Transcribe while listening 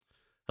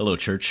Hello,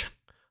 church.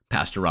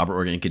 Pastor Robert.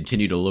 We're going to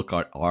continue to look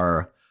at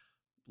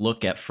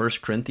 1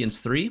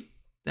 Corinthians 3.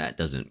 That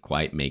doesn't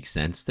quite make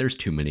sense. There's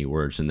too many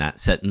words in that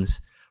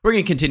sentence. We're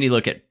going to continue to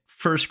look at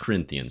 1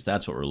 Corinthians.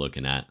 That's what we're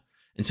looking at.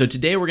 And so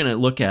today we're going to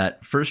look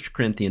at 1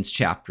 Corinthians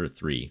chapter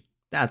 3.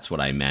 That's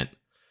what I meant.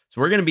 So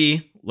we're going to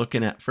be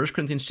looking at 1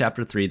 Corinthians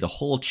chapter 3, the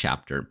whole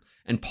chapter.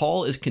 And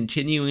Paul is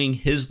continuing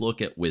his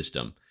look at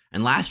wisdom.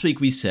 And last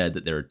week we said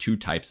that there are two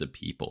types of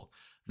people: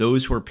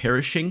 those who are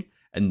perishing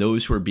and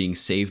those who are being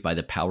saved by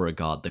the power of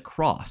God, the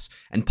cross.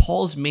 And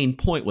Paul's main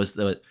point was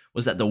that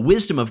the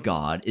wisdom of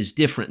God is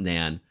different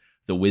than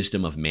the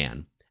wisdom of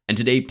man. And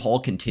today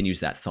Paul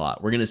continues that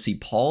thought. We're going to see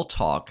Paul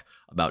talk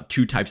about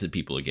two types of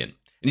people again.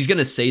 And he's going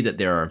to say that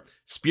there are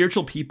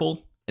spiritual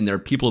people and there are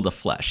people of the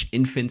flesh,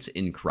 infants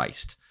in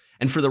Christ.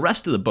 And for the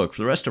rest of the book,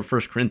 for the rest of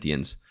 1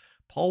 Corinthians,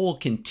 Paul will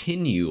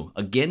continue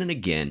again and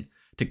again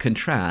to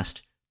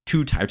contrast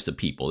two types of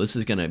people. This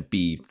is going to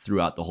be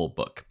throughout the whole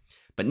book.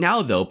 But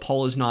now, though,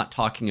 Paul is not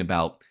talking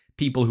about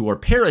people who are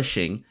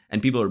perishing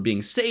and people who are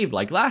being saved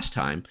like last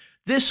time.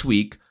 This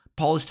week,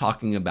 Paul is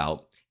talking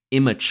about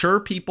immature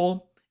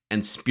people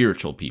and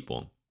spiritual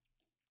people.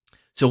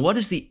 So what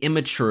is the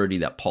immaturity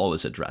that Paul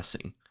is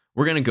addressing?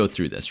 We're going to go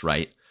through this,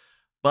 right?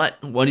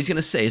 But what he's going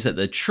to say is that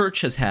the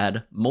church has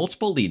had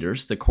multiple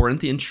leaders. The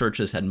Corinthian church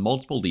has had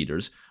multiple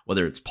leaders,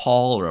 whether it's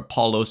Paul or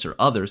Apollos or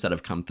others that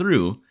have come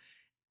through,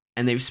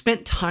 and they've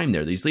spent time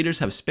there. These leaders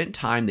have spent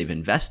time. They've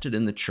invested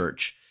in the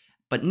church.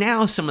 But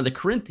now some of the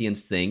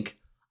Corinthians think,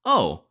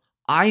 oh,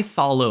 I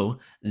follow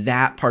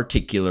that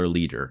particular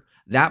leader.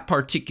 That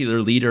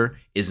particular leader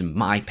is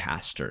my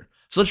pastor.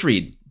 So let's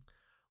read.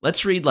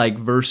 Let's read like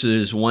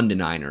verses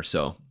 1-9 or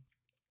so.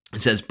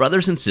 It says,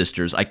 "Brothers and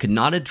sisters, I could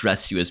not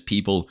address you as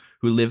people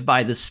who live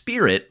by the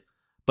Spirit,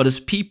 but as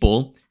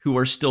people who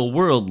are still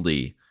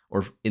worldly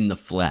or in the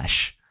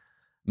flesh,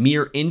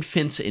 mere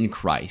infants in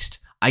Christ.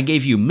 I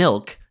gave you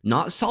milk,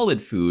 not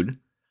solid food,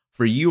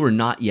 for you are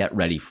not yet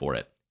ready for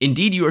it.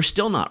 Indeed, you are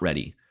still not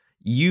ready.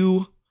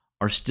 You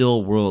are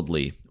still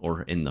worldly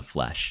or in the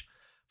flesh.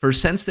 For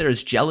since there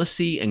is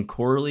jealousy and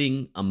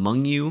quarreling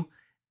among you,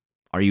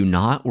 are you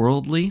not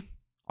worldly?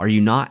 Are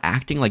you not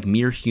acting like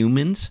mere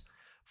humans?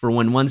 For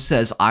when one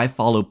says, I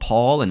follow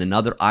Paul, and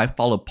another, I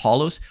follow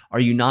Apollos, are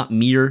you not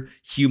mere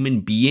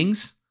human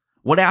beings?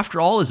 What after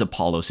all is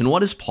Apollos, and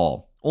what is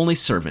Paul? Only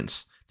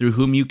servants, through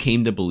whom you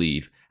came to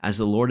believe, as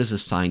the Lord has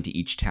assigned to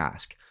each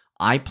task.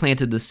 I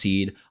planted the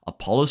seed,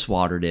 Apollos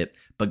watered it,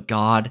 but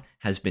God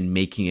has been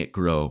making it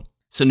grow.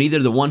 So neither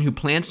the one who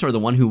plants nor the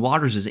one who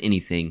waters is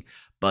anything,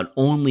 but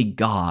only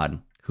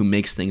God who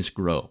makes things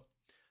grow.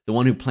 The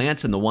one who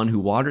plants and the one who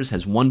waters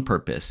has one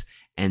purpose,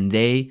 and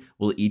they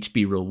will each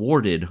be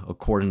rewarded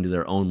according to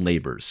their own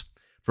labors.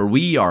 For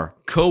we are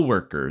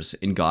co-workers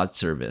in God's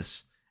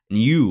service, and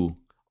you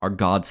are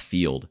God's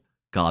field,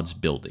 God's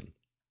building."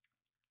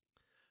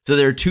 So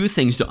there are two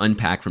things to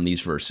unpack from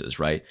these verses,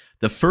 right?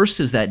 The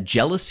first is that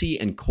jealousy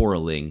and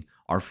quarreling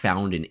are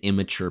found in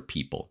immature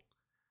people.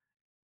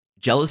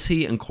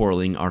 Jealousy and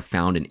quarreling are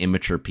found in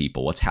immature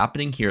people. What's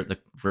happening here at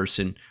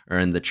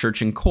in the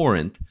church in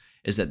Corinth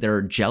is that there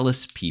are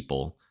jealous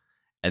people,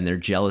 and they're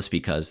jealous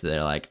because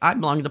they're like, I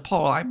belong to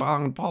Paul, I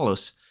belong to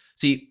Apollos.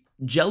 See,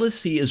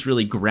 jealousy is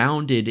really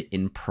grounded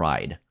in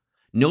pride.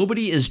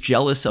 Nobody is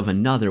jealous of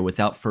another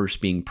without first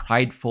being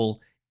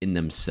prideful in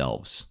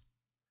themselves.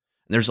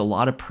 And there's a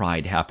lot of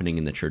pride happening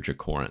in the church of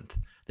Corinth.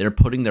 They're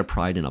putting their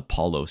pride in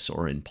Apollos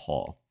or in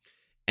Paul.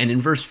 And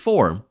in verse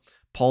 4,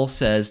 Paul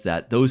says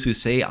that those who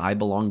say, I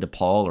belong to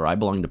Paul or I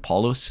belong to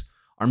Apollos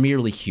are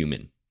merely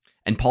human.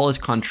 And Paul is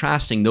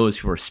contrasting those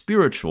who are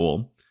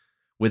spiritual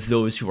with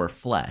those who are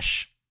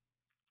flesh.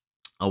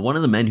 One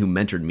of the men who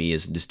mentored me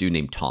is this dude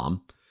named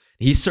Tom.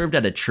 He served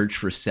at a church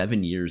for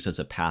 7 years as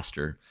a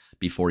pastor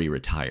before he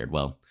retired.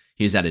 Well,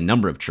 he was at a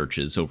number of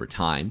churches over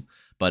time,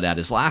 but at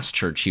his last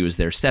church, he was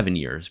there 7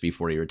 years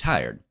before he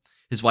retired.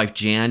 His wife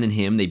Jan and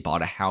him, they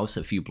bought a house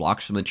a few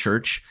blocks from the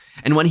church.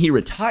 And when he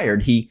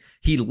retired, he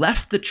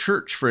left the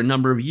church for a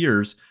number of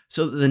years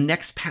so that the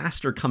next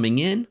pastor coming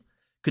in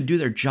could do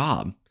their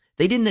job.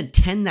 They didn't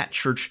attend that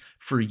church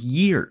for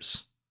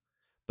years.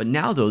 But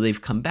now, though, they've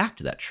come back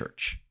to that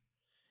church.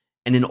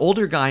 And an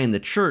older guy in the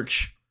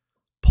church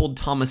pulled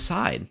Tom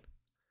aside.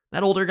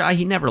 That older guy,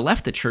 he never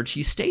left the church.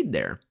 He stayed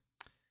there.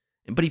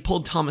 But he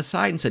pulled Tom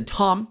aside and said,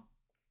 Tom,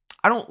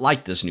 I don't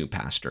like this new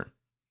pastor.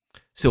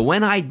 So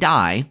when I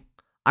die,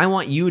 I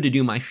want you to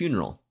do my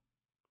funeral.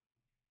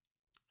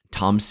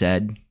 Tom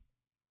said,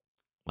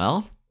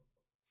 well,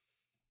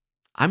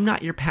 I'm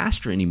not your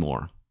pastor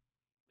anymore,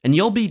 and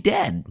you'll be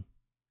dead,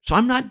 so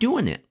I'm not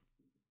doing it.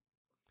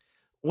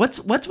 What's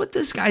with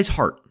this guy's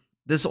heart?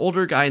 This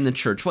older guy in the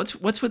church,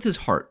 what's with his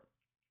heart?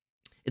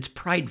 It's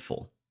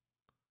prideful.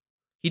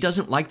 He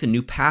doesn't like the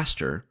new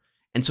pastor,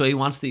 and so he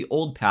wants the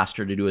old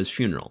pastor to do his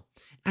funeral.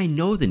 I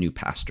know the new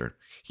pastor.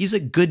 He's a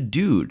good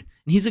dude,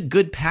 and he's a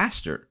good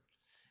pastor.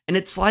 And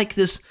it's like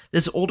this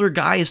older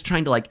guy is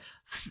trying to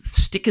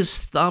stick his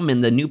thumb in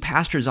the new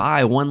pastor's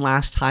eye one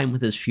last time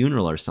with his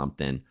funeral or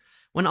something.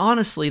 When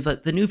honestly,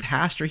 the new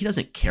pastor, he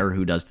doesn't care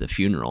who does the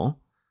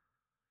funeral.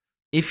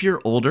 If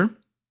you're older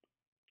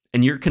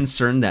and you're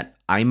concerned that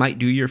I might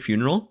do your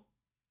funeral,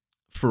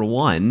 for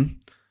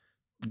one,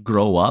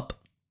 grow up.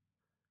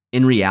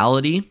 In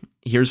reality,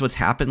 here's what's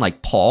happened. Like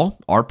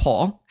our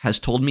Paul, has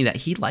told me that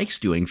he likes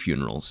doing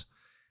funerals.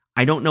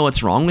 I don't know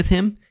what's wrong with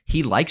him.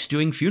 He likes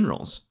doing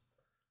funerals.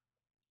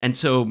 And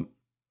so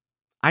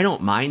I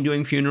don't mind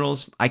doing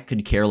funerals. I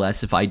could care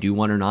less if I do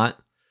one or not.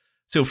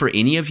 So for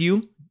any of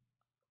you,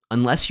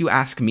 unless you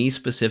ask me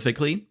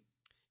specifically,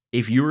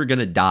 if you were going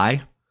to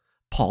die,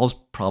 Paul's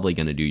probably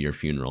going to do your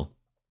funeral.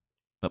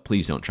 But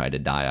please don't try to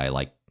die.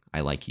 I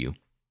like you.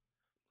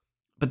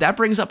 But that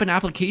brings up an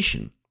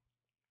application.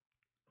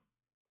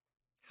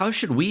 How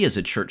should we as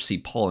a church see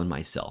Paul and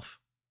myself?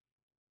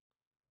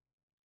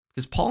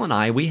 Because Paul and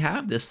I, we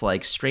have this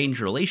strange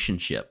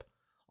relationship.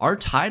 Our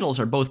titles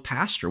are both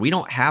pastor. We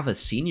don't have a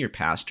senior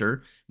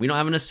pastor. We don't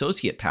have an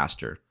associate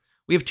pastor.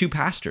 We have two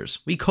pastors.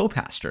 We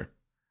co-pastor.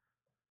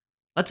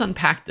 Let's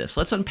unpack this.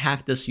 Let's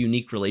unpack this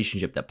unique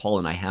relationship that Paul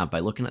and I have by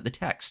looking at the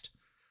text.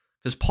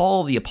 Because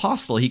Paul, the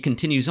apostle, he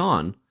continues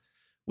on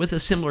with a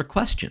similar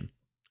question.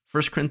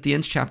 1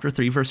 Corinthians chapter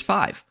 3, verse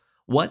 5.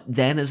 What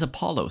then is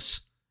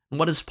Apollos? And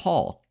what is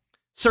Paul?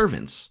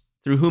 Servants,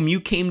 through whom you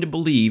came to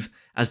believe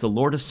as the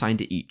Lord assigned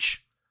to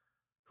each.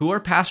 Who are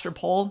Pastor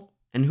Paul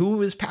and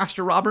who is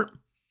Pastor Robert?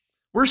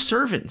 We're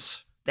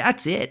servants.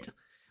 That's it.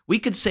 We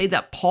could say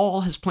that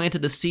Paul has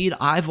planted a seed,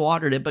 I've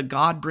watered it, but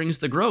God brings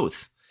the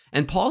growth.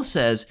 And Paul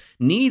says,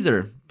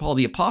 Paul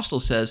the apostle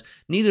says,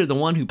 neither the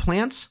one who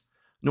plants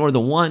nor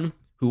the one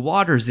who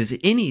waters is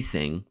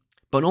anything,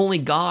 but only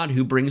God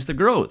who brings the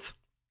growth.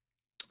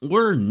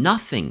 We're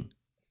nothing,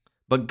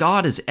 but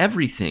God is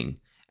everything.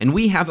 And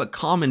we have a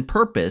common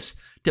purpose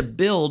to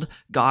build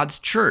God's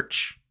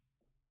church.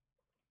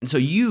 And so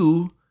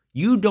you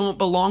don't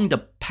belong to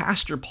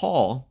Pastor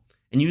Paul,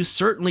 and you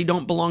certainly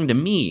don't belong to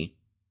me.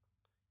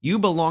 You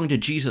belong to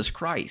Jesus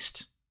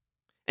Christ.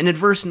 And in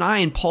verse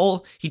 9,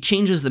 Paul, he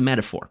changes the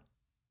metaphor.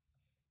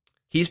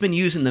 He's been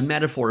using the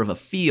metaphor of a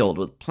field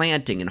with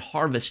planting and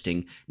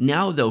harvesting.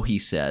 Now, though, he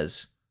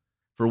says,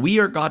 for we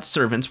are God's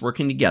servants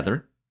working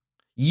together.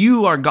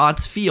 You are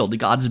God's field,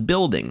 God's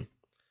building.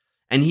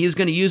 And he is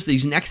going to use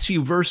these next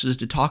few verses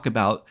to talk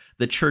about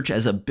the church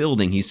as a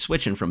building. He's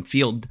switching from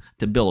field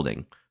to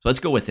building. So let's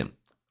go with him.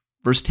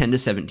 Verse 10 to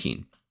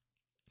 17.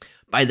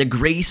 By the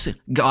grace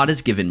God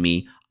has given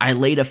me, I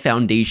laid a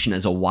foundation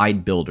as a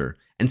wide builder,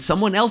 and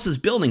someone else is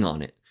building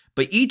on it.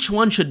 But each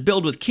one should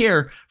build with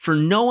care, for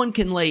no one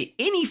can lay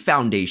any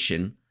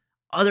foundation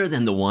other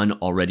than the one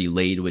already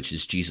laid, which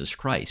is Jesus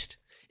Christ.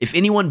 If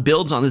anyone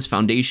builds on this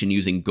foundation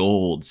using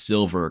gold,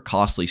 silver,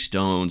 costly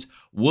stones,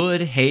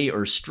 wood, hay,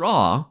 or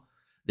straw,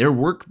 their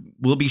work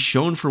will be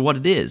shown for what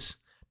it is,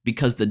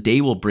 because the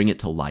day will bring it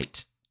to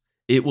light.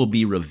 It will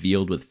be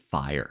revealed with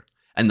fire,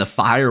 and the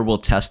fire will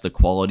test the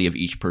quality of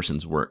each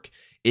person's work.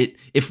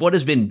 If what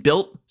has been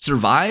built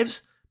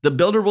survives, the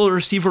builder will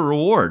receive a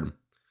reward.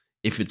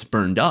 If it's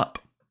burned up,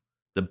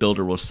 the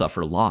builder will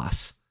suffer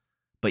loss,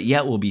 but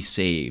yet will be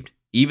saved,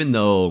 even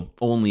though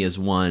only as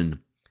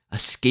one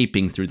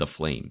escaping through the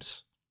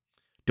flames.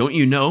 Don't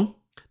you know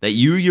that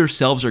you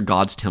yourselves are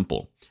God's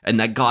temple, and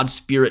that God's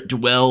Spirit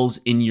dwells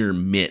in your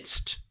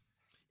midst?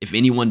 If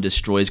anyone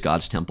destroys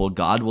God's temple,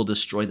 God will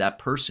destroy that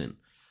person.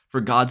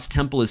 For God's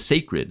temple is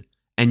sacred,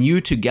 and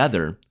you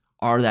together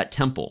are that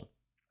temple.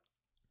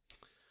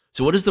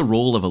 So what is the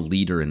role of a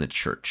leader in a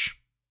church?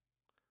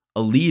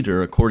 A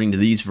leader, according to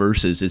these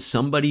verses, is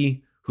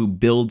somebody who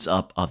builds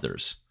up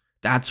others.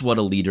 That's what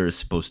a leader is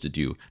supposed to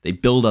do. They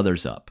build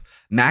others up.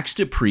 Max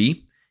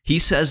Dupree, he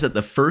says that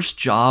the first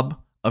job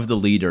of the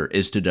leader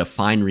is to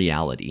define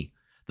reality.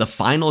 The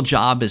final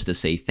job is to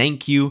say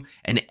thank you,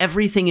 and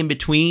everything in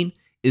between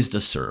is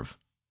to serve.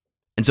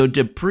 And so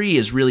Dupree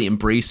is really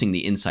embracing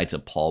the insights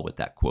of Paul with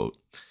that quote.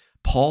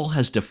 Paul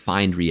has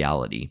defined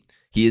reality.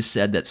 He has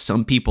said that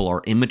some people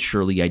are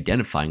immaturely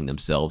identifying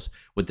themselves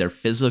with their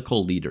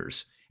physical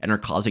leaders and are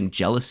causing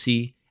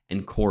jealousy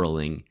and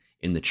quarreling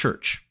in the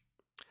church.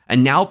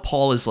 And now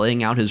Paul is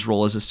laying out his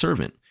role as a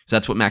servant. So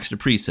that's what Max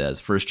Dupree says.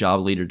 First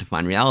job, leader,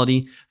 define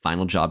reality.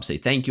 Final job, say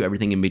thank you.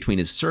 Everything in between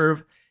is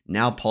serve.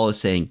 Now Paul is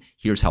saying,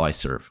 here's how I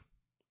serve.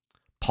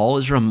 Paul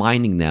is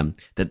reminding them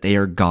that they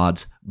are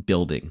God's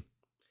building.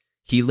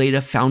 He laid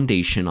a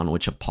foundation on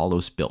which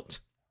Apollos built.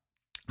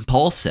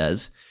 Paul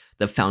says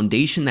the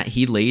foundation that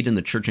he laid in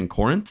the church in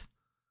Corinth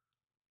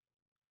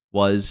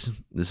was,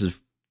 this is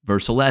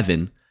verse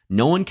 11,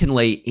 no one can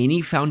lay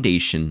any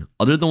foundation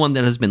other than one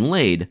that has been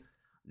laid.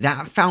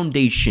 That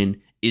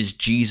foundation is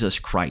Jesus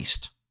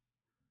Christ.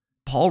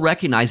 Paul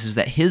recognizes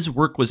that his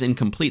work was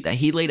incomplete, that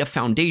he laid a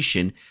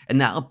foundation,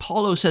 and that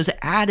Apollos has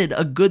added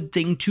a good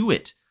thing to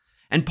it.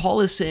 And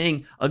Paul is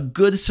saying a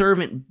good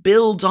servant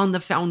builds on the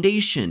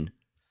foundation,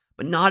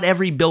 but not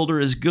every builder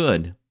is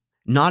good.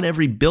 Not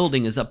every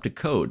building is up to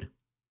code.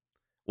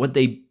 What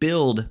they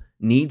build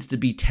needs to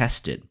be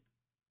tested.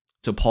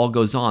 So Paul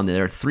goes on.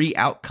 There are three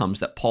outcomes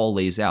that Paul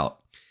lays out.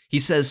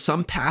 He says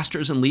some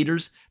pastors and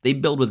leaders, they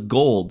build with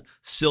gold,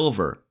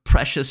 silver,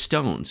 precious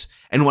stones.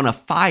 And when a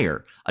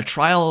fire, a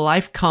trial of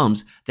life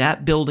comes,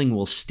 that building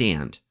will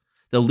stand.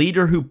 The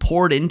leader who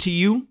poured into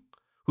you,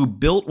 who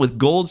built with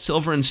gold,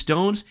 silver, and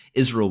stones,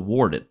 is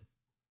rewarded.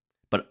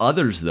 But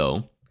others,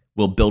 though,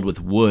 will build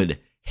with wood,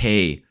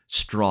 hay,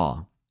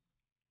 straw.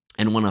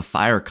 And when a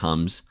fire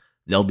comes,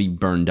 they'll be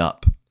burned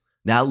up.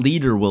 That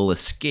leader will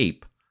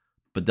escape,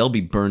 but they'll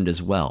be burned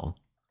as well.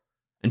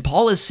 And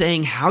Paul is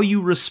saying how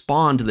you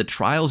respond to the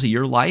trials of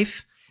your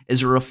life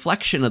is a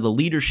reflection of the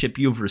leadership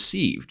you've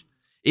received.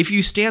 If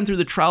you stand through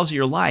the trials of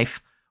your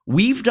life,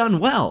 we've done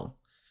well.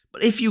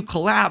 But if you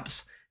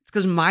collapse, it's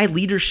because my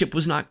leadership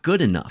was not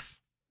good enough.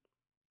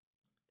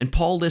 And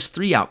Paul lists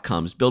 3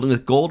 outcomes: building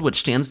with gold, which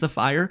stands the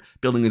fire;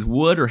 building with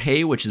wood or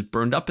hay, which is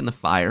burned up in the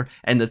fire.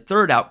 And the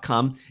third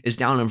outcome is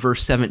down in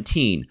verse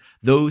 17,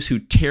 those who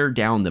tear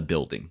down the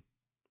building.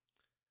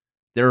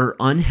 There are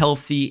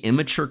unhealthy,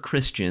 immature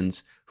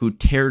Christians who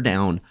tear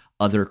down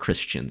other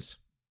Christians.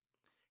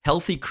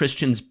 Healthy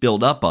Christians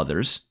build up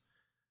others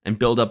and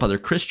build up other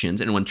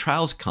Christians. And when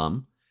trials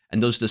come,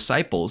 and those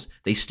disciples,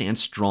 they stand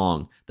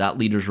strong. That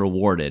leader's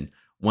rewarded.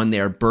 When they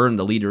are burned,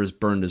 the leader is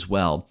burned as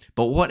well.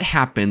 But what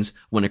happens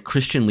when a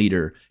Christian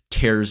leader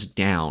tears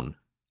down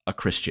a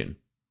Christian?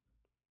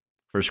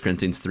 1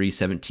 Corinthians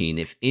 3:17,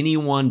 if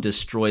anyone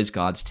destroys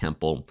God's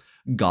temple,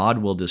 God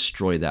will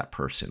destroy that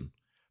person.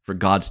 For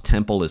God's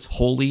temple is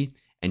holy,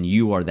 and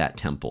you are that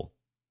temple.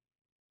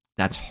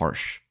 That's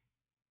harsh.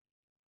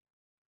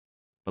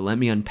 But let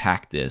me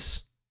unpack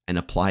this and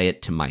apply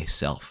it to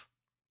myself.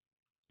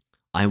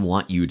 I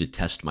want you to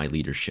test my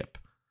leadership.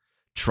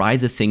 Try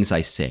the things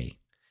I say.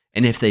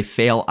 And if they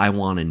fail, I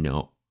want to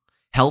know.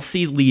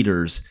 Healthy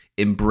leaders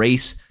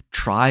embrace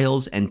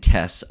trials and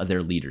tests of their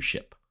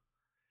leadership.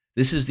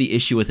 This is the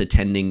issue with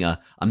attending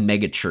a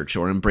megachurch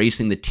or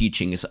embracing the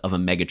teachings of a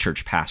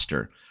megachurch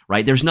pastor,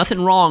 right? There's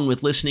nothing wrong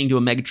with listening to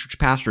a megachurch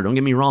pastor. Don't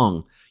get me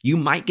wrong. You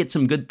might get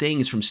some good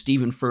things from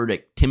Stephen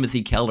Furtick,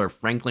 Timothy Keller,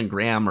 Franklin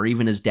Graham, or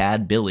even his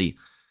dad, Billy.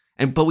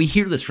 But we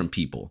hear this from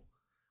people.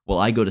 Well,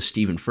 I go to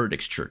Stephen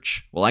Furtick's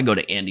church. Well, I go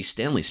to Andy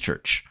Stanley's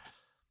church.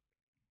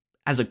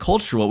 As a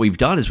culture, what we've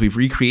done is we've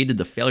recreated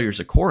the failures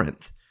of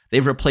Corinth.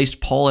 They've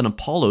replaced Paul and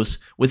Apollos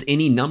with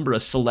any number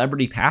of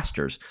celebrity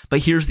pastors.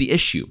 But here's the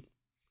issue.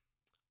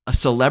 A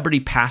celebrity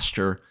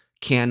pastor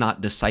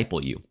cannot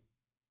disciple you.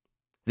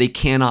 They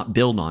cannot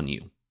build on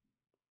you.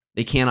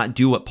 They cannot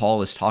do what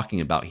Paul is talking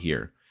about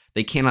here.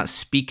 They cannot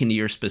speak into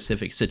your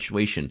specific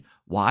situation.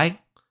 Why?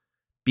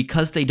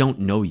 Because they don't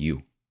know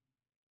you.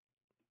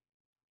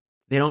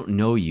 They don't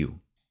know you.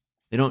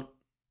 They don't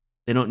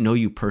know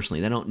you personally.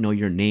 They don't know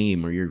your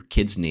name or your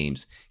kids'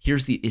 names.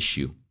 Here's the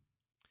issue.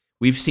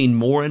 We've seen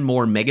more and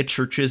more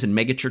megachurches and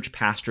megachurch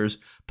pastors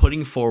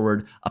putting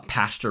forward a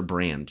pastor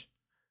brand.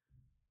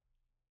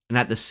 And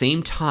at the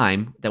same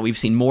time that we've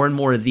seen more and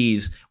more of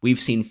these, we've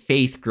seen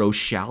faith grow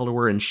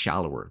shallower and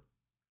shallower.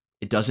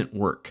 It doesn't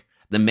work.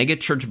 The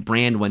megachurch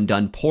brand, when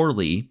done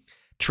poorly,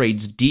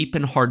 trades deep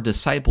and hard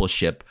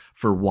discipleship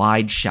for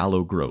wide,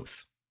 shallow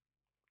growth.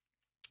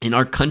 In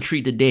our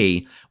country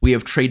today, we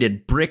have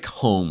traded brick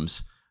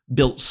homes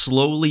built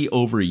slowly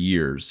over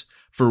years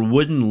for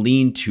wooden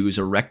lean-tos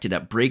erected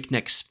at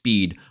breakneck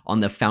speed on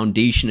the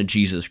foundation of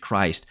Jesus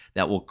Christ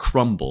that will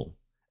crumble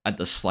at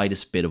the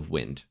slightest bit of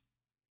wind.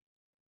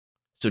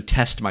 So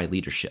test my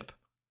leadership.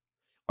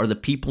 Are the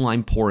people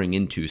I'm pouring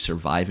into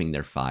surviving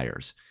their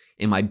fires?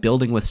 Am I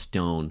building with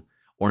stone,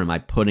 or am I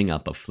putting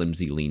up a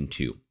flimsy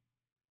lean-to?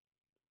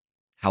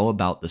 How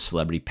about the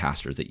celebrity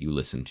pastors that you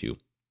listen to?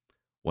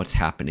 What's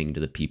happening to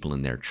the people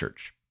in their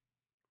church?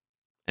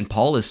 And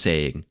Paul is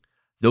saying,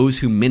 those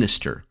who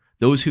minister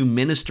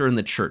in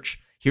the church,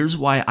 here's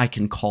why I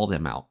can call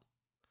them out.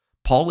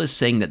 Paul is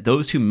saying that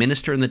those who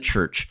minister in the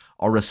church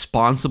are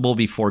responsible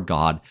before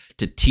God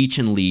to teach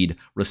and lead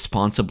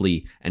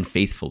responsibly and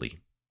faithfully.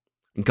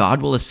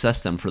 God will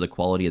assess them for the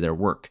quality of their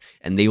work,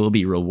 and they will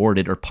be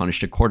rewarded or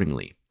punished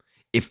accordingly.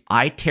 If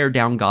I tear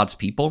down God's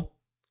people,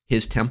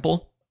 his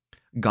temple,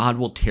 God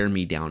will tear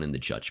me down in the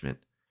judgment.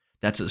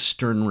 That's a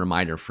stern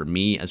reminder for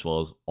me as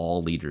well as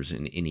all leaders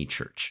in any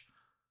church.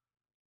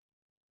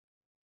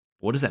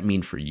 What does that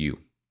mean for you?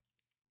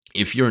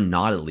 If you're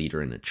not a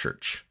leader in a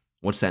church,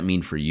 what's that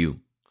mean for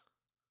you?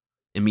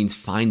 It means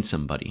find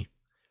somebody.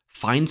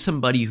 Find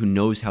somebody who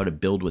knows how to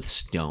build with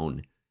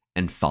stone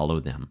and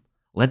follow them.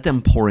 Let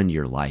them pour into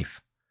your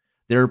life.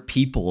 There are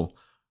people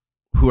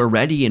who are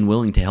ready and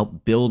willing to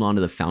help build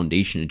onto the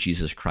foundation of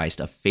Jesus Christ,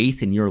 a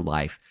faith in your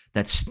life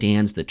that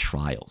stands the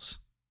trials.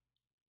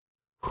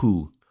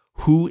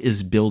 Who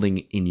is building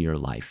in your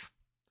life?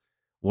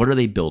 What are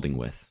they building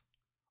with?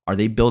 Are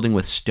they building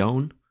with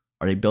stone?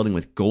 Are they building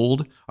with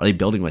gold? Are they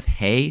building with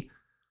hay?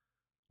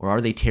 Or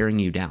are they tearing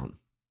you down?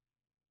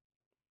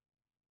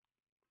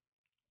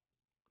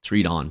 Let's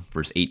read on,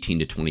 verse 18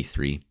 to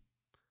 23. It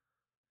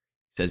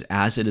says,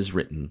 as it is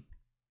written,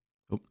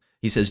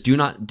 he says, do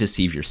not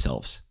deceive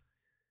yourselves.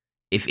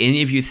 If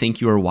any of you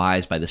think you are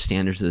wise by the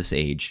standards of this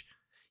age,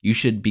 you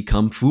should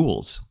become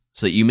fools,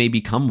 so that you may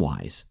become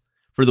wise.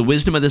 For the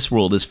wisdom of this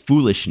world is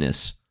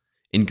foolishness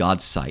in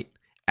God's sight.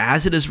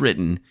 As it is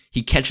written,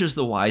 he catches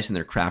the wise in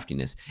their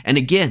craftiness. And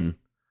again,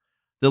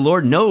 the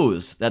Lord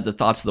knows that the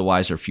thoughts of the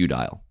wise are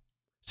futile.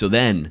 So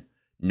then,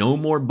 no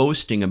more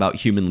boasting about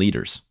human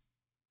leaders.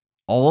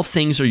 All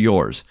things are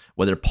yours,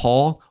 whether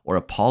Paul or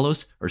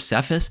Apollos or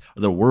Cephas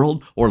or the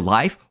world or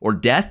life or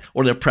death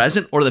or the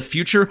present or the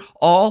future,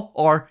 all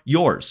are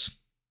yours.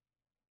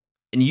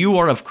 And you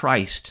are of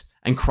Christ,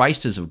 and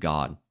Christ is of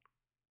God.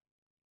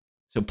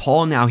 So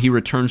Paul now, he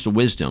returns to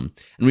wisdom.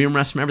 And we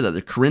must remember that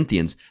the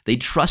Corinthians, they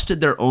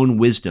trusted their own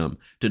wisdom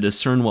to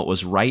discern what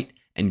was right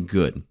and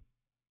good.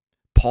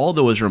 Paul,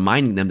 though, is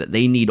reminding them that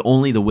they need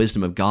only the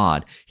wisdom of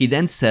God. He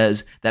then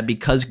says that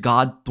because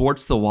God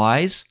thwarts the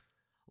wise,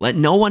 let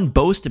no one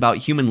boast about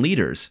human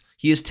leaders.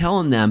 He is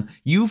telling them,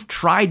 you've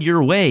tried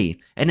your way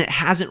and it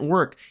hasn't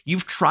worked.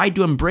 You've tried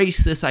to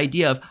embrace this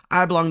idea of,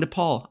 I belong to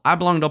Paul, I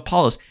belong to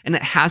Apollos, and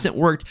it hasn't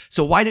worked.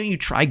 So why don't you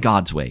try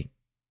God's way?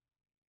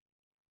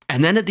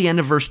 And then at the end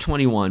of verse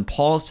 21,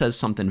 Paul says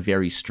something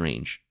very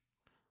strange.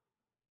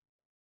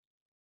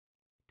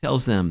 He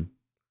tells them,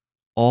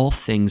 all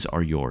things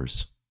are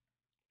yours.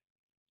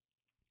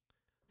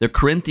 The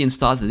Corinthians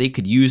thought that they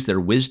could use their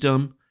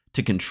wisdom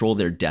to control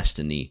their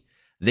destiny.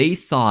 They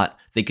thought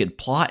they could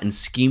plot and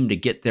scheme to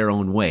get their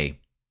own way.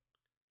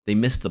 They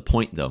missed the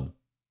point, though.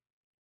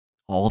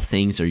 All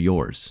things are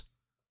yours.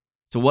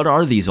 So what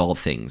are these all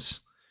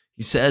things?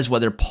 He says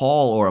whether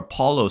Paul or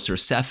Apollos or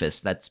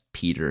Cephas, that's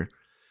Peter,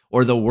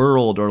 or the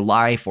world or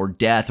life or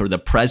death or the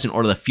present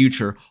or the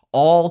future,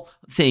 all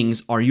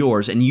things are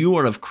yours, and you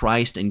are of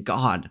Christ and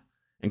God,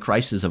 and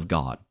Christ is of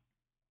God.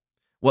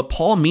 What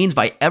Paul means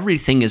by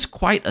everything is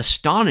quite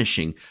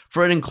astonishing,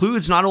 for it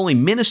includes not only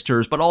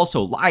ministers, but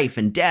also life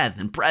and death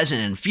and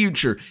present and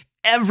future.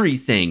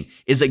 Everything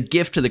is a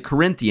gift to the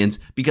Corinthians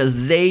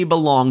because they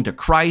belong to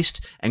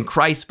Christ and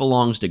Christ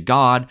belongs to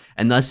God,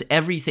 and thus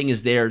everything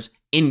is theirs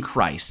in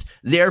Christ.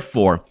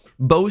 Therefore,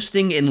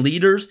 boasting in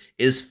leaders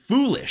is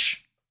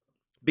foolish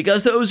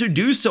because those who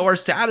do so are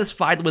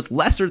satisfied with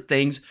lesser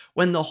things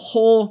when the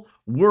whole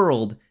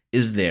world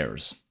is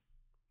theirs.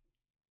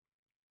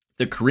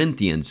 The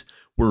Corinthians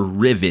were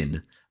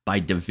riven by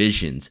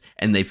divisions,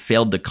 and they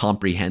failed to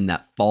comprehend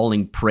that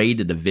falling prey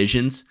to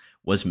divisions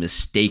was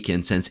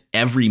mistaken, since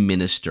every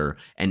minister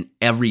and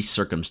every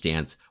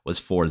circumstance was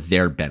for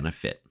their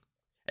benefit.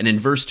 And in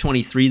verse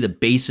 23, the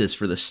basis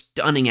for the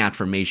stunning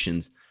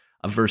affirmations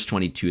of verse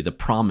 22, the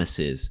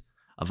promises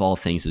of all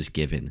things is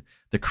given.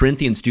 The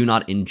Corinthians do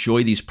not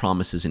enjoy these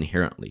promises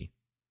inherently.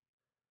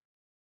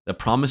 The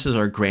promises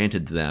are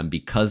granted to them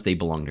because they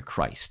belong to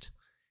Christ.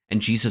 And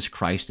Jesus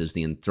Christ is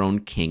the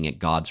enthroned king at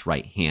God's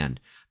right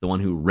hand, the one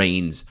who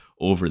reigns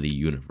over the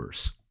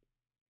universe.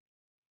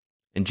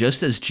 And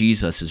just as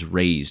Jesus is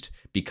raised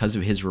because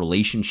of his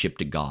relationship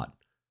to God,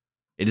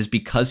 it is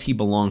because he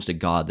belongs to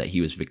God that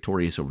he was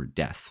victorious over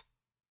death.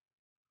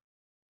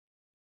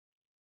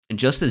 And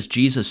just as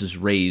Jesus is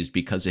raised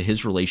because of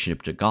his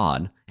relationship to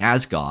God,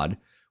 as God,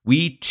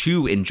 we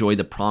too enjoy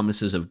the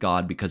promises of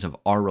God because of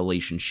our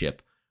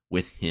relationship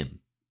with him.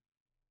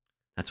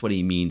 That's what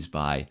he means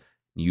by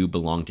you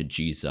belong to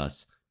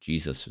Jesus,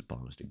 Jesus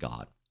belongs to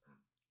God.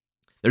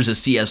 There's a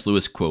C.S.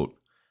 Lewis quote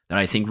that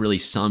I think really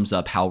sums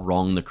up how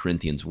wrong the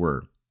Corinthians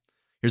were.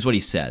 Here's what he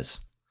says.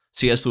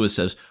 C.S. Lewis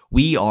says,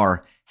 we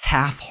are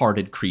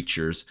half-hearted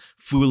creatures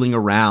fooling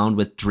around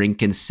with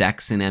drink and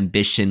sex and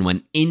ambition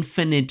when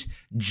infinite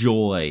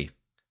joy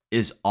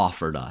is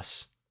offered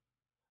us.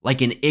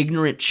 Like an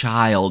ignorant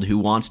child who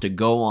wants to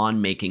go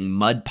on making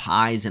mud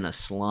pies in a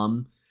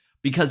slum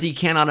because he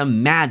cannot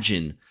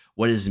imagine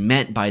what is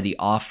meant by the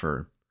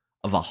offer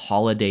of a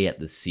holiday at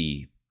the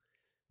sea.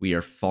 We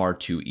are far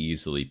too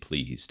easily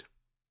pleased.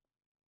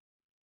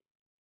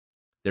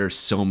 There are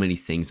so many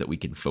things that we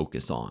can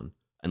focus on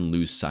and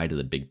lose sight of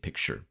the big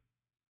picture.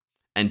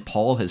 And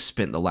Paul has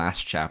spent the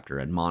last chapter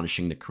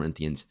admonishing the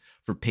Corinthians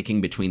for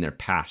picking between their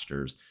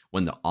pastors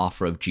when the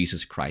offer of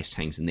Jesus Christ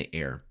hangs in the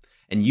air.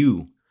 And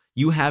you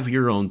have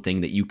your own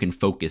thing that you can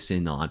focus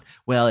in on.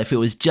 Well, if it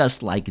was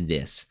just like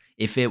this,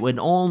 if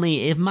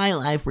my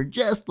life were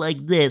just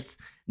like this,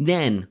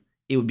 then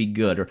it would be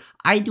good. Or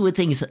I do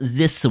things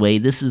this way,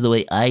 this is the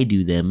way I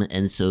do them,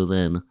 and so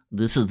then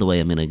this is the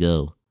way I'm going to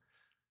go.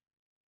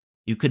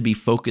 You could be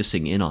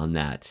focusing in on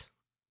that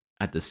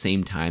at the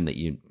same time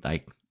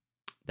that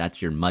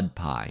that's your mud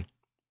pie.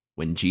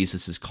 When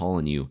Jesus is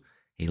calling you,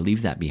 hey,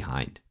 leave that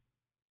behind.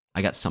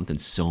 I got something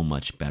so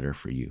much better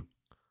for you.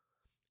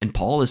 And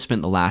Paul has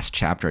spent the last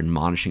chapter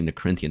admonishing the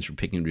Corinthians for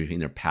picking between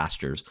their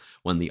pastors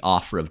when the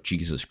offer of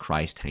Jesus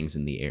Christ hangs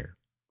in the air.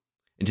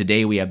 And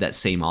today we have that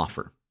same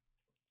offer.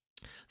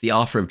 The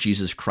offer of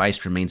Jesus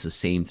Christ remains the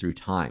same through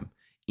time.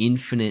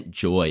 Infinite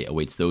joy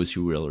awaits those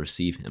who will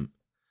receive him.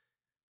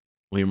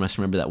 We must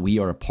remember that we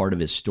are a part of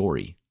his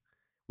story.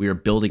 We are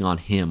building on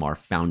him, our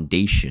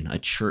foundation, a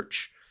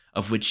church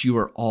of which you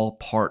are all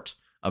part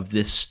of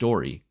this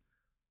story.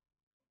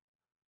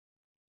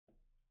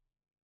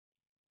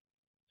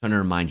 I want to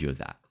remind you of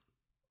that.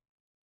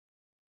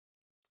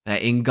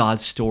 That in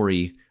God's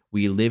story,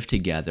 we live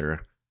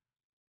together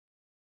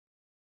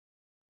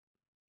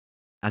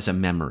as a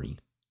memory.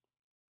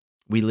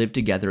 We live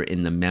together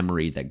in the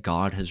memory that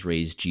God has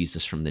raised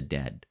Jesus from the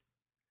dead.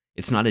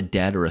 It's not a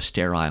dead or a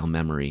sterile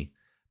memory,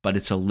 but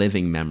it's a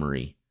living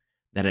memory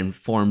that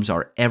informs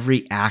our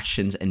every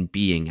actions and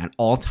being. At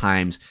all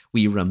times,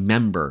 we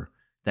remember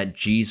that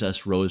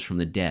Jesus rose from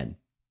the dead.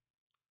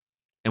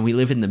 And we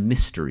live in the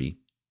mystery.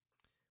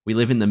 We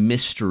live in the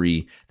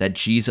mystery that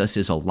Jesus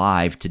is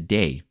alive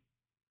today.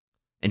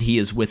 And he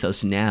is with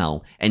us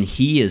now, and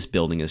he is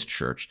building his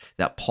church.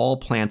 That Paul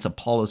plants,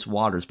 Apollos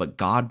waters, but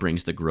God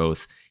brings the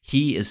growth.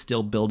 He is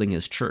still building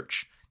his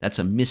church. That's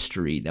a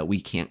mystery that we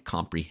can't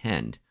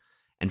comprehend.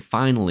 And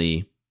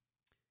finally,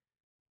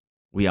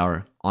 we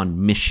are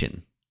on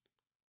mission.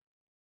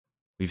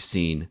 We've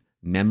seen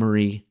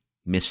memory,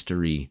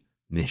 mystery,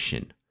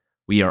 mission.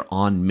 We are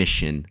on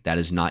mission that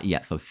is not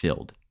yet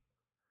fulfilled.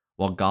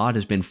 While God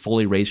has been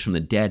fully raised from the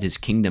dead, his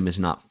kingdom is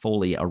not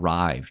fully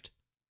arrived.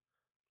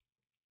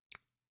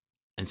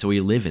 And so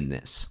we live in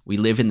this. We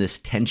live in this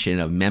tension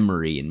of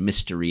memory and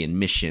mystery and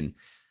mission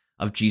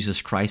of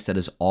Jesus Christ that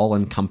is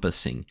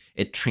all-encompassing.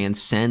 It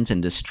transcends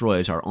and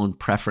destroys our own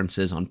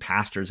preferences on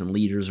pastors and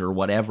leaders or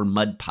whatever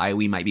mud pie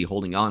we might be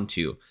holding on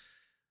to.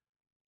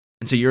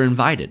 And so you're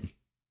invited.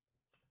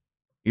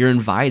 You're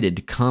invited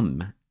to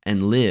come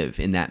and live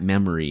in that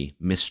memory,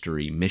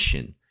 mystery,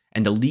 mission,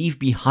 and to leave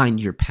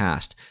behind your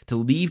past, to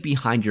leave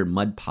behind your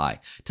mud pie,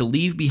 to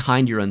leave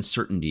behind your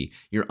uncertainty,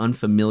 your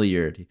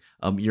unfamiliarity,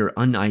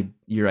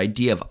 your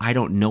idea of I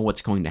don't know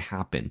what's going to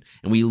happen.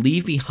 And we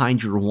leave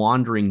behind your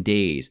wandering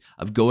days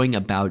of going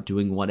about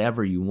doing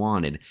whatever you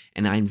wanted.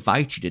 And I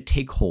invite you to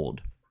take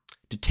hold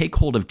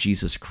of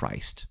Jesus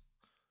Christ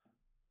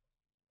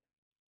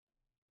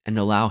and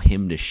allow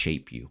him to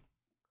shape you.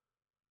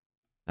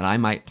 That I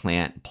might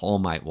plant, Paul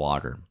might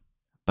water,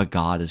 but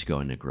God is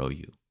going to grow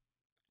you.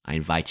 I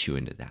invite you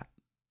into that.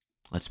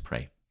 Let's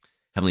pray.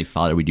 Heavenly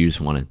Father, we do just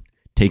want to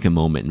take a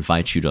moment,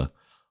 invite you to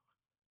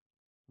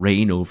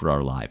reign over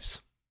our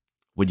lives.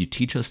 Would you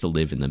teach us to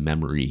live in the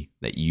memory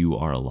that you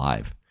are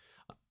alive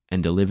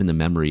and to live in the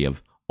memory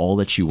of all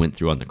that you went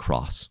through on the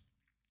cross?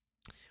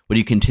 Would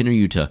you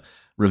continue to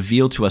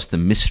reveal to us the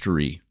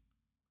mystery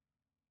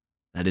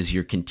that is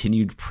your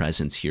continued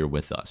presence here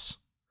with us,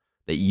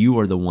 that you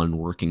are the one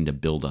working to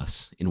build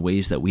us in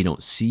ways that we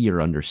don't see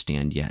or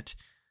understand yet.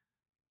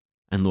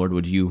 And Lord,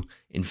 would you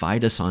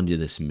invite us onto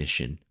this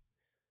mission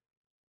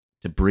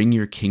to bring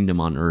your kingdom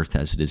on earth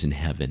as it is in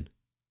heaven?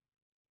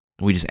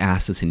 And we just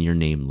ask this in your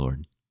name,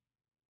 Lord.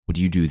 Would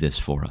you do this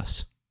for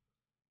us?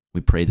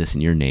 We pray this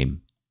in your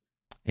name.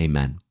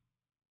 Amen.